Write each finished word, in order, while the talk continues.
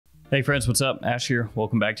Hey friends, what's up? Ash here.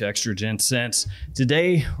 Welcome back to Extra Gen Scents.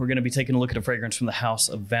 Today, we're going to be taking a look at a fragrance from the house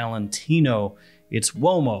of Valentino. It's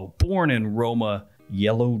Uomo, born in Roma,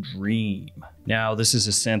 Yellow Dream. Now, this is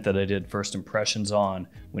a scent that I did first impressions on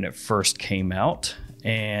when it first came out,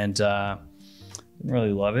 and didn't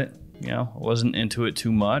really love it. You know, I wasn't into it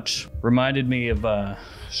too much. Reminded me of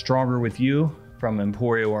Stronger With You from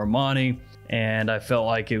Emporio Armani, and I felt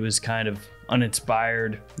like it was kind of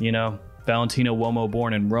uninspired, you know. Valentino Uomo,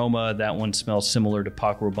 born in Roma, that one smells similar to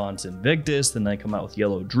Paco Rabanne's Invictus. Then they come out with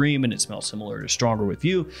Yellow Dream and it smells similar to Stronger With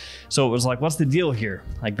You. So it was like, what's the deal here?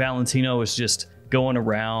 Like Valentino is just going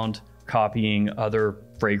around copying other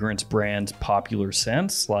fragrance brands' popular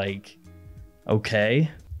scents. Like,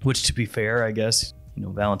 okay. Which, to be fair, I guess, you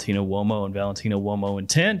know, Valentino Uomo and Valentino Uomo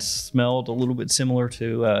Intense smelled a little bit similar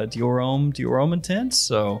to Dior Homme Intense.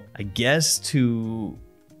 So I guess to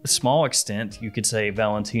a small extent, you could say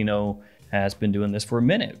Valentino has been doing this for a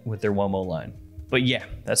minute with their Uomo line. But yeah,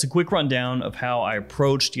 that's a quick rundown of how I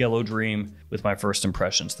approached Yellow Dream with my first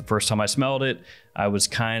impressions. The first time I smelled it, I was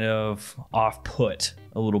kind of off-put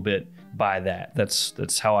a little bit by that.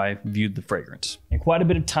 That's how I viewed the fragrance. And quite a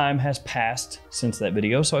bit of time has passed since that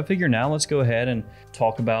video, so I figure now let's go ahead and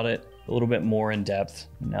talk about it a little bit more in depth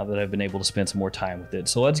now that I've been able to spend some more time with it.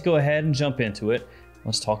 So let's go ahead and jump into it.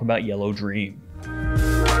 Let's talk about Yellow Dream.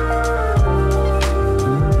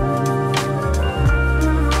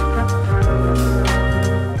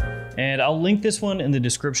 And I'll link this one in the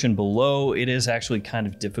description below. It is actually kind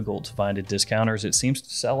of difficult to find at discounters. It seems to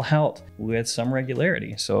sell out with some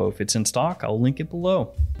regularity. So if it's in stock, I'll link it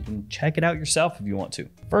below. You can check it out yourself if you want to.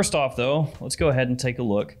 First off though, let's go ahead and take a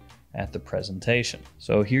look at the presentation.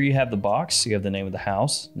 So here you have the box, you have the name of the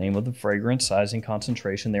house, name of the fragrance, sizing,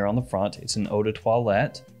 concentration there on the front. It's an eau de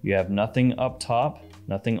toilette. You have nothing up top,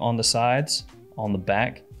 nothing on the sides. On the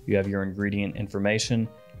back, you have your ingredient information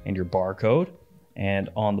and your barcode. And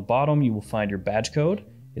on the bottom, you will find your badge code.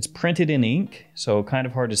 It's printed in ink, so kind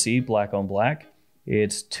of hard to see, black on black.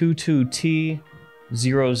 It's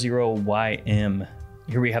 22T00YM.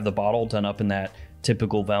 Here we have the bottle done up in that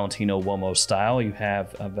typical Valentino Uomo style. You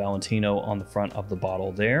have a Valentino on the front of the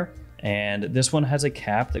bottle there. And this one has a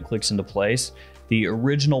cap that clicks into place. The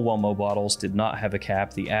original Uomo bottles did not have a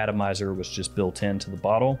cap. The atomizer was just built into the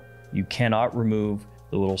bottle. You cannot remove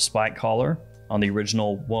the little spike collar. On the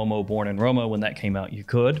original Uomo Born in Roma, when that came out, you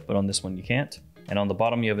could, but on this one you can't. And on the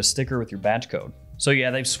bottom, you have a sticker with your badge code. So yeah,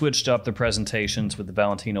 they've switched up the presentations with the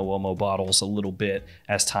Valentino Uomo bottles a little bit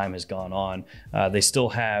as time has gone on. They still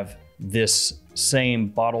have this same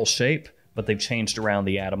bottle shape, but they've changed around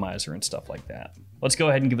the atomizer and stuff like that. Let's go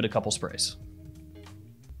ahead and give it a couple sprays.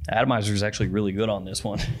 Atomizer is actually really good on this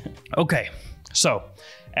one. Okay, so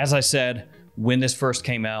as I said, when this first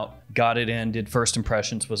came out, got it in, did first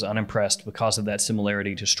impressions, was unimpressed because of that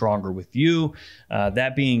similarity to Stronger With You.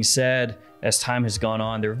 That being said, as time has gone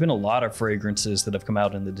on, there have been a lot of fragrances that have come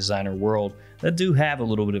out in the designer world that do have a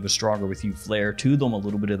little bit of a Stronger With You flair to them, a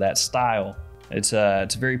little bit of that style. It's a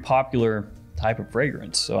very popular type of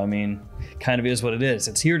fragrance. So, I mean, it kind of is what it is.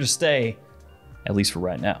 It's here to stay, at least for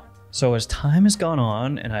right now. So as time has gone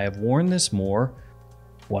on and I have worn this more,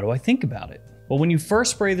 what do I think about it? Well, when you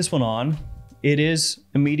first spray this one on, it is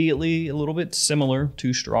immediately a little bit similar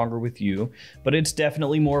to Stronger With You, but it's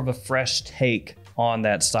definitely more of a fresh take on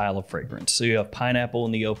that style of fragrance. So you have pineapple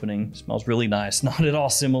in the opening, smells really nice. Not at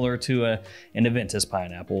all similar to an Aventus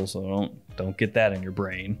pineapple, so don't get that in your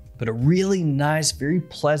brain. But a really nice, very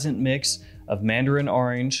pleasant mix of mandarin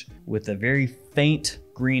orange with a very faint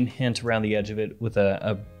green hint around the edge of it with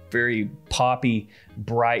a very poppy,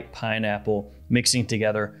 bright pineapple mixing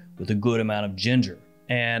together with a good amount of ginger.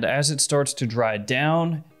 And as it starts to dry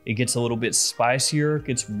down, it gets a little bit spicier,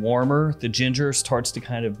 gets warmer. The ginger starts to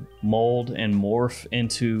kind of mold and morph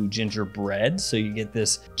into gingerbread. So you get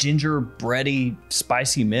this gingerbready,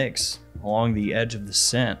 spicy mix along the edge of the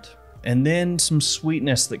scent. And then some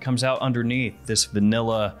sweetness that comes out underneath, this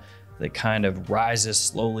vanilla that kind of rises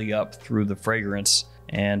slowly up through the fragrance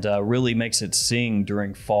and really makes it sing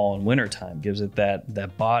during fall and winter time, gives it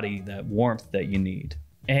that body, that warmth that you need.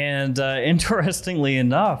 And interestingly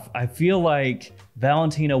enough, I feel like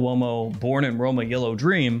Valentino Uomo Born in Roma Yellow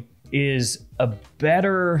Dream is a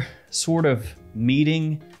better sort of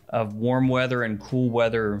meeting of warm weather and cool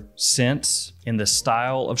weather scents in the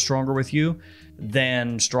style of Stronger With You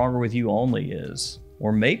than Stronger With You only is,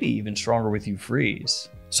 or maybe even Stronger With You Freeze.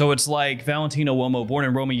 So it's like Valentino Uomo Born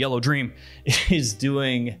in Roma Yellow Dream is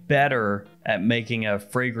doing better at making a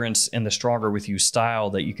fragrance in the Stronger With You style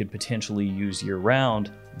that you could potentially use year round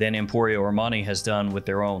than Emporio Armani has done with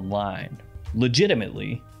their own line.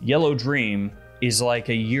 Legitimately, Yellow Dream is like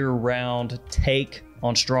a year-round take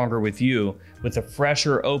on Stronger With You with a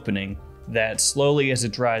fresher opening that slowly, as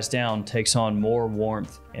it dries down, takes on more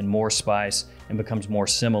warmth and more spice and becomes more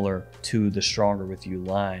similar to the Stronger With You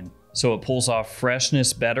line. So it pulls off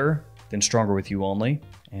freshness better than Stronger With You Only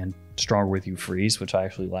and Stronger With You Freeze, which I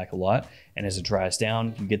actually like a lot. And as it dries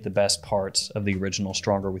down, you get the best parts of the original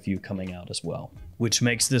Stronger With You coming out as well, which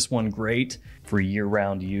makes this one great for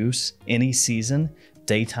year-round use, any season,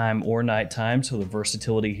 daytime or nighttime. So the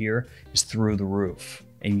versatility here is through the roof.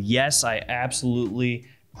 And yes, I absolutely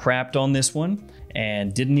crapped on this one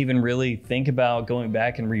and didn't even really think about going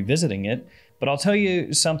back and revisiting it. But I'll tell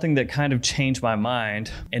you something that kind of changed my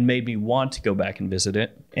mind and made me want to go back and visit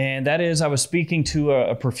it. And that is, I was speaking to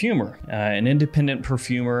a perfumer, an independent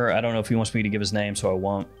perfumer. I don't know if he wants me to give his name, so I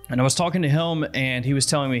won't. And I was talking to him, and he was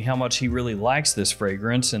telling me how much he really likes this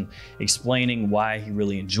fragrance and explaining why he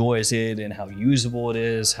really enjoys it and how usable it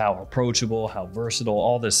is, how approachable, how versatile,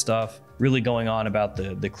 all this stuff. Really going on about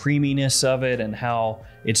the creaminess of it and how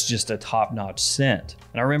it's just a top-notch scent.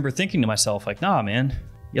 And I remember thinking to myself, like, nah, man,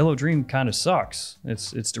 Yellow Dream kind of sucks.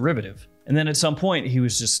 It's derivative. And then at some point he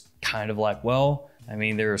was just kind of like, well, I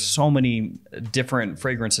mean, there are so many different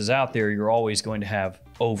fragrances out there. You're always going to have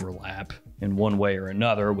overlap in one way or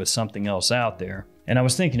another with something else out there. And I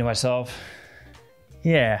was thinking to myself,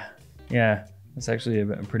 yeah, that's actually a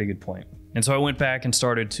pretty good point. And so I went back and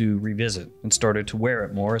started to revisit and started to wear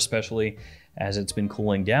it more, especially as it's been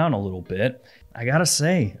cooling down a little bit. I gotta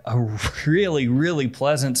say, a really, really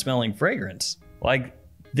pleasant smelling fragrance. Like,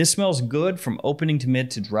 this smells good from opening to mid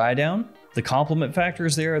to dry down. The compliment factor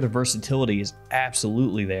is there. The versatility is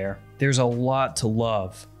absolutely there. There's a lot to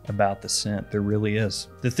love about the scent. There really is.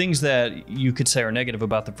 The things that you could say are negative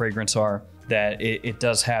about the fragrance are that it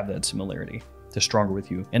does have that similarity to Stronger With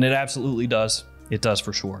You. And it absolutely does. It does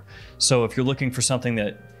for sure. So if you're looking for something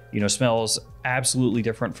that, you know, smells absolutely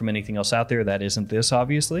different from anything else out there, that isn't this,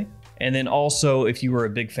 obviously. And then also, if you were a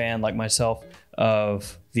big fan like myself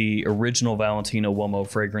of the original Valentino Uomo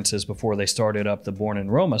fragrances before they started up the Born in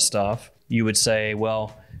Roma stuff, you would say,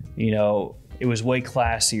 well, you know, it was way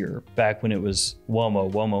classier back when it was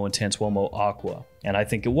Uomo Intense, Uomo Aqua. And I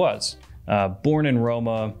think it was. Born in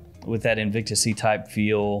Roma with that Invictus-y type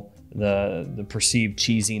feel, the perceived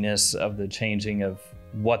cheesiness of the changing of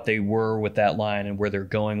what they were with that line and where they're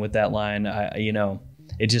going with that line, you know,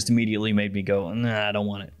 it just immediately made me go, nah, I don't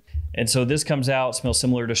want it. And so this comes out, smells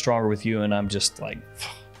similar to Stronger With You, and I'm just like,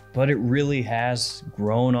 but it really has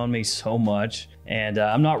grown on me so much. And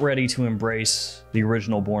I'm not ready to embrace the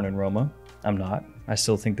original Born in Roma. I'm not. I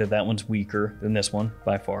still think that that one's weaker than this one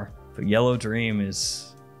by far. But Yellow Dream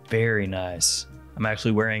is very nice. I'm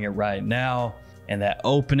actually wearing it right now, and that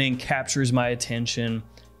opening captures my attention.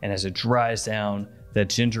 And as it dries down, that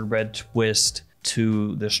gingerbread twist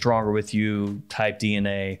to the Stronger With You type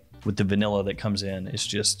DNA with the vanilla that comes in is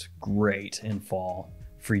just great in fall.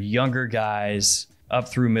 For younger guys up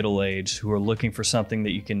through middle age who are looking for something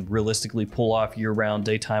that you can realistically pull off year-round,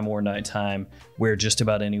 daytime or nighttime, wear just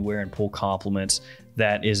about anywhere and pull compliments,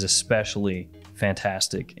 that is especially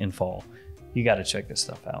fantastic in fall. You got to check this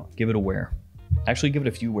stuff out. Give it a wear. Actually, give it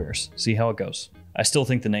a few wears. See how it goes. I still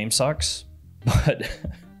think the name sucks, but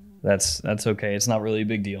that's okay. It's not really a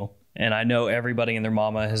big deal. And I know everybody and their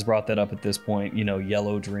mama has brought that up at this point. You know,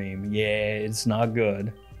 Yellow Dream. Yeah, it's not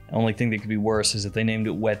good. The only thing that could be worse is if they named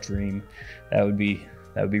it Wet Dream. That would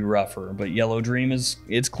be rougher. But Yellow Dream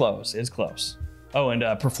it's close. It's close. Oh,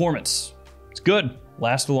 and performance. It's good.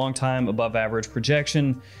 Lasts a long time, above average.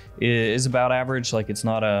 Projection is about average. Like, it's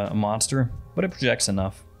not a monster, but it projects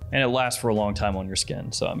enough. And it lasts for a long time on your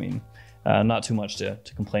skin. So, I mean, not too much to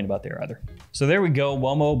complain about there either. So there we go.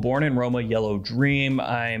 Uomo, Born in Roma, Yellow Dream.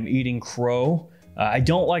 I'm eating crow. I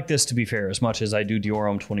don't like this, to be fair, as much as I do Dior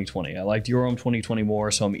Homme 2020. I like Dior Homme 2020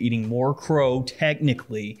 more, so I'm eating more crow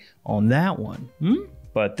technically on that one.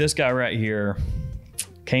 But this guy right here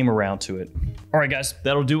came around to it. All right, guys,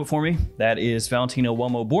 that'll do it for me. That is Valentino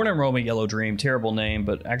Uomo, Born in Roma, Yellow Dream. Terrible name,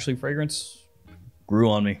 but actually fragrance grew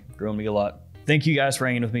on me a lot. Thank you guys for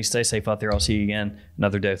hanging with me. Stay safe out there. I'll see you again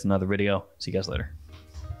another day with another video. See you guys later.